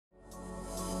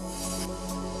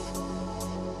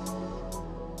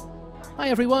Hi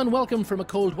everyone, welcome from a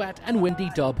cold, wet and windy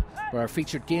Dub, where our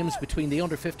featured games between the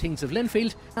under-15s of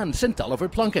Linfield and St Oliver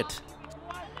Plunkett.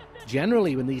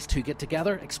 Generally, when these two get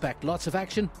together, expect lots of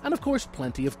action and of course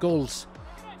plenty of goals.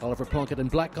 Oliver Plunkett in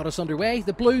black got us underway,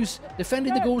 the Blues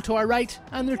defending the goal to our right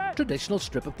and their traditional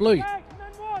strip of blue.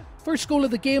 First goal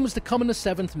of the game was to come in the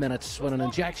 7th minute when an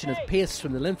injection of pace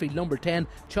from the Linfield number 10,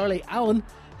 Charlie Allen,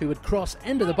 who would cross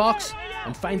into the box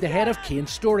and find the head of Kane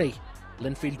Story.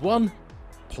 Linfield 1,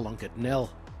 Plunkett 0.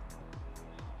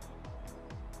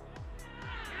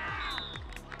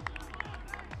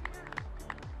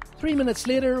 Three minutes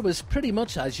later it was pretty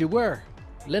much as you were.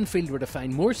 Linfield were to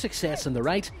find more success on the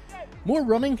right, more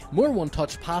running, more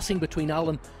one-touch passing between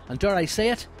Allen and, dare I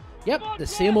say it, yep, the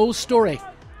same old story.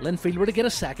 Linfield were to get a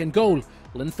second goal.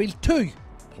 Linfield 2,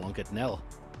 Plunkett 0.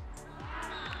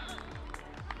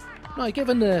 Now,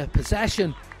 given the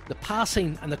possession, the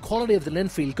passing and the quality of the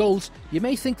Linfield goals, you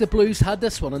may think the Blues had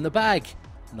this one in the bag.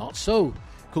 Not so.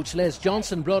 Coach Les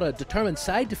Johnson brought a determined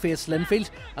side to face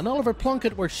Linfield, and Oliver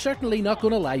Plunkett were certainly not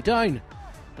going to lie down.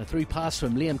 A through pass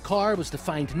from Liam Carr was to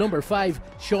find number 5,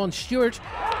 Sean Stewart,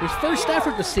 whose first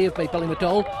effort was saved by Billy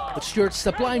McDowell, but Stewart's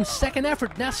sublime second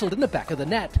effort nestled in the back of the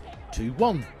net,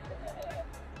 2-1.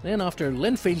 Then after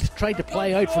Linfield tried to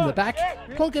play out from the back,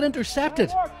 Plunkett intercepted.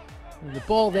 And the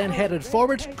ball then headed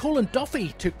forward. Colin Duffy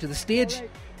took to the stage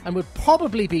and would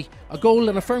probably be a goal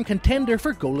and a firm contender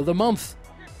for Goal of the Month.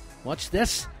 Watch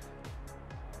this.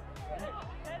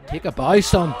 Take a bow,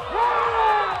 son.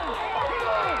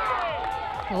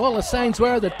 All the signs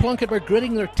were that Plunkett were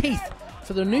gritting their teeth.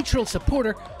 For the neutral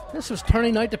supporter, this was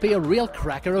turning out to be a real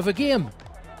cracker of a game.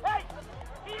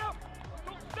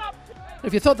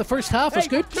 If you thought the first half was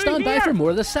good, stand by for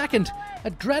more of the second. A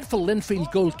dreadful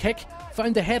Linfield goal kick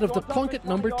found the head of the Plunkett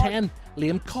number 10,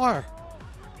 Liam Carr.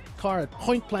 Carr at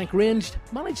point-blank range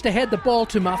managed to head the ball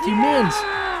to Matthew Mains,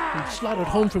 who slotted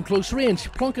home from close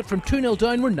range. Plunkett from 2-0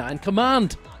 down were now in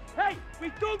command. Hey, we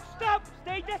don't stop,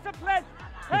 stay disciplined.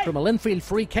 And from a Linfield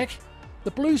free kick,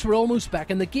 the Blues were almost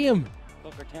back in the game.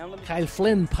 Kyle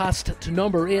Flynn passed to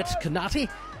number 8, Kanati,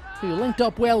 who linked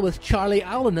up well with Charlie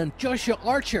Allen, and Joshua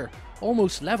Archer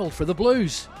almost level for the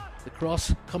Blues. The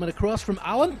cross coming across from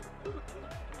Allen.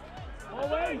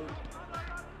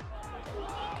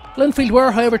 Linfield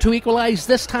were, however, to equalise,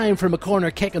 this time from a corner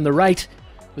kick on the right.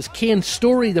 It was Kane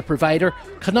Story the provider.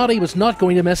 Kanati was not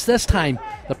going to miss this time.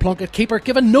 The Plunkett keeper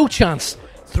given no chance.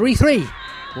 3-3.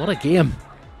 What a game.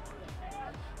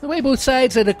 The way both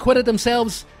sides had acquitted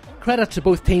themselves, credit to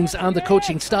both teams and the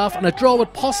coaching staff, and a draw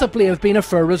would possibly have been a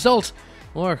fair result.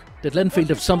 Or did Linfield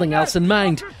have something else in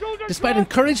mind? Despite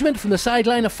encouragement from the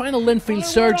sideline, a final Linfield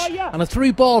surge and a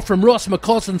through ball from Ross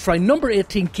McCausland for number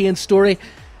 18 Kane Story.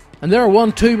 And their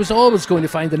 1-2 was always going to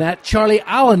find the net. Charlie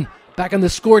Allen back on the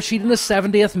score sheet in the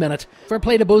 70th minute. Fair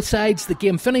play to both sides, the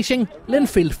game finishing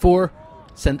Linfield 4,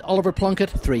 St Oliver Plunkett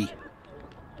 3.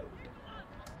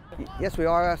 Yes, we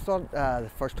are. I thought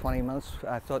the first 20 minutes,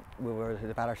 I thought we were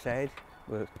the better side.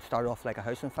 We started off like a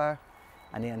house on fire,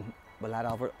 and then we let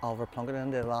Oliver Plunkett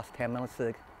into the last 10 minutes of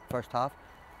the first half.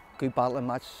 Good battling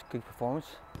match, good performance.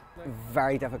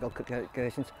 Very difficult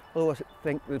conditions. Although I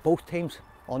think both teams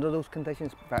under those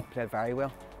conditions played very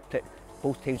well.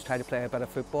 Both teams tried to play a bit of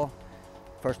football.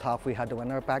 First half we had the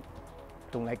winner back.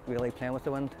 Don't like really playing with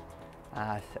the wind.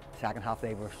 Second half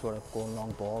they were sort of going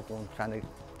long ball, trying to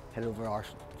hit over our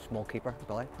small keeper,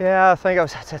 Billy. Yeah, I think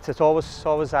it's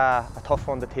always a tough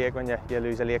one to take when you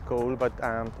lose a late goal, but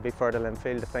to be fair to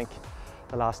Linfield, I think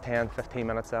the last 10-15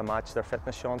 minutes of the match, their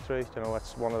fitness shone through. You know,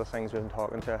 it's one of the things we've been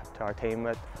talking to our team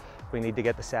with. We need to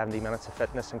get the 70 minutes of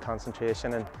fitness and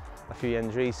concentration, and a few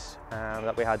injuries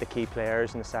that we had the key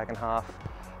players in the second half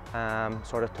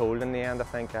sort of told in the end. I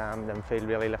think Linfield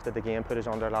really lifted the game, put us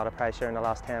under a lot of pressure in the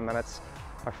last 10 minutes.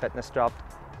 Our fitness dropped,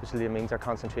 which means our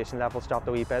concentration levels dropped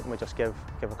a wee bit, and we just give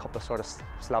a couple of sort of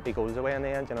sloppy goals away in the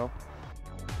end, you know.